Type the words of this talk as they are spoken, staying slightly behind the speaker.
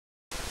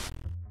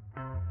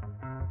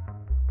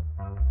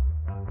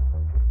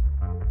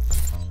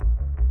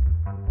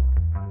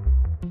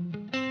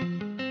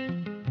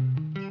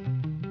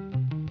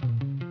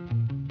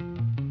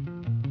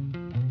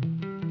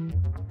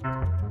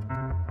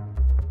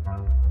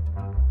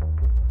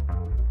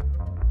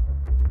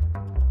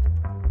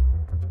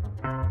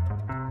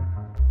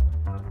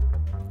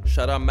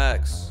Shout out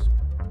Max.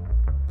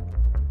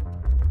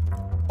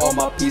 All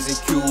my P's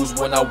and Q's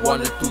when I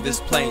wander through this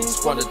plane.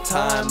 Squander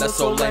time, that's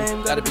so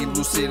lame. Gotta be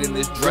lucid in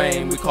this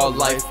drain we call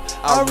life.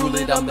 I rule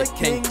it, I'm the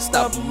king.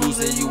 Stop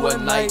losing you a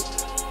night.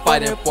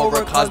 Fighting for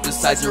a cause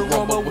besides your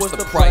own, but what's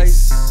the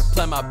price?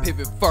 Plan my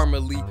pivot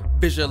firmly,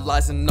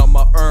 visualizing all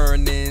my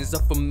earnings. A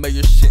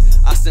familiar shit,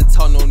 I sent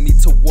out, no need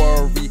to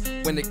worry.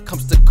 When it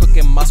comes to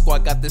cooking, my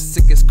squad got the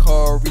sickest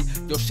curry.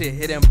 Yo shit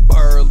hitting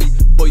burly,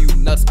 boy you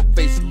nuts,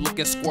 face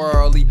looking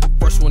squirrely.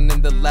 First one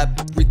in the lab,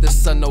 read the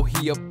sun, know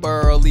he a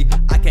burly.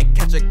 I can't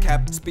catch a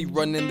cap, speed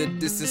running the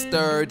distance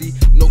 30.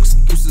 No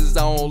excuses,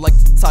 I don't like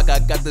to talk, I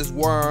got this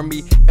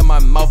wormy in my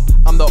mouth,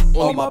 I'm the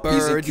only my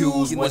P's and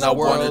Q's when I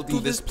wander through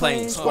this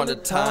plane. Squander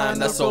time,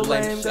 that's so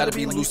lame. Gotta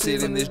be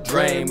lucid in this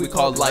drain we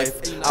call life.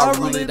 I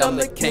rule it, I'm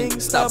the king.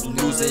 Stop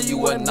losing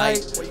you a night.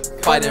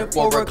 Fighting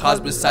for a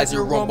cause besides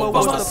your own, but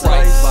what's the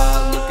price?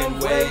 By looking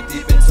way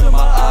deep into my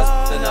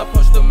eyes, then I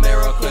punched the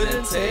mirror,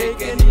 couldn't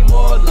take any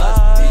more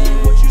lies.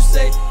 Be what you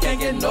say, can't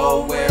get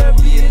nowhere,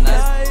 being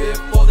nice.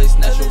 Before they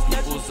snatch your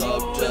peoples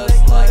up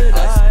just like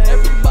ice.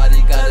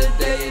 Everybody got a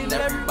day and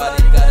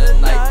everybody got a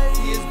night.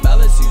 He is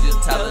balanced, use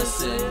your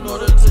talents in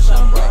order to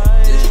shine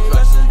bright.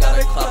 Distractions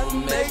gotta clap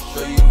and make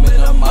sure you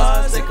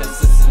minimize. Stay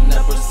consistent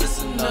and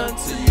persistent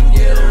until you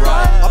get it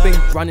right. I've been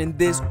grinding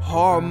this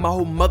hard my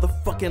whole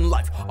motherfucking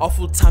life.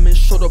 Awful time and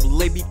short up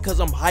late because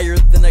I'm higher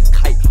than a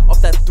kite.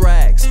 Off that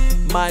thrax,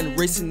 mind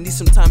racing, need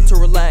some time to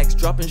relax.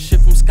 Dropping shit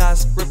from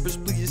skyscrapers,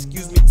 please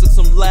excuse me, took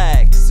some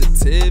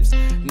laxatives.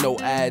 No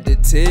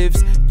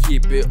additives,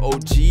 keep it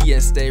OG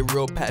and stay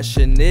real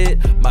passionate.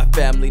 My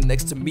family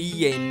next to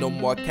me ain't no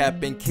more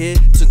capping kid.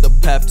 Took the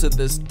path to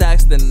the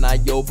stacks, then I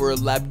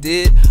overlapped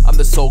it. I'm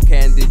the sole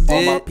candidate.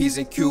 All my P's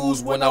and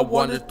Q's when I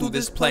wander through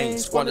this plane.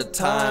 Squander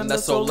time,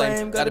 that's so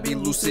lame. Gotta be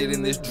lucid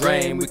in this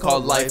drain we call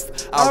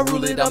life. I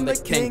rule it, I'm the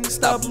king.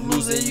 Stop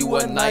losing you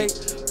a night.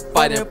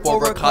 Fighting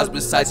for a cause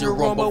besides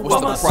your own, but what's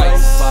the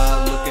price?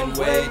 By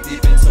looking way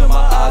deep into my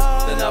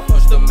eyes, then I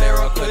punched the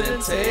mirror,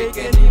 couldn't take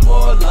any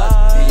more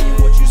lies.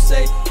 Be what you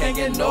say, can't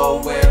get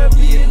nowhere,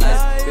 being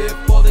nice.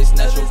 Before they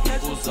snatch your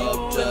peoples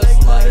up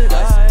just like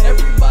ice.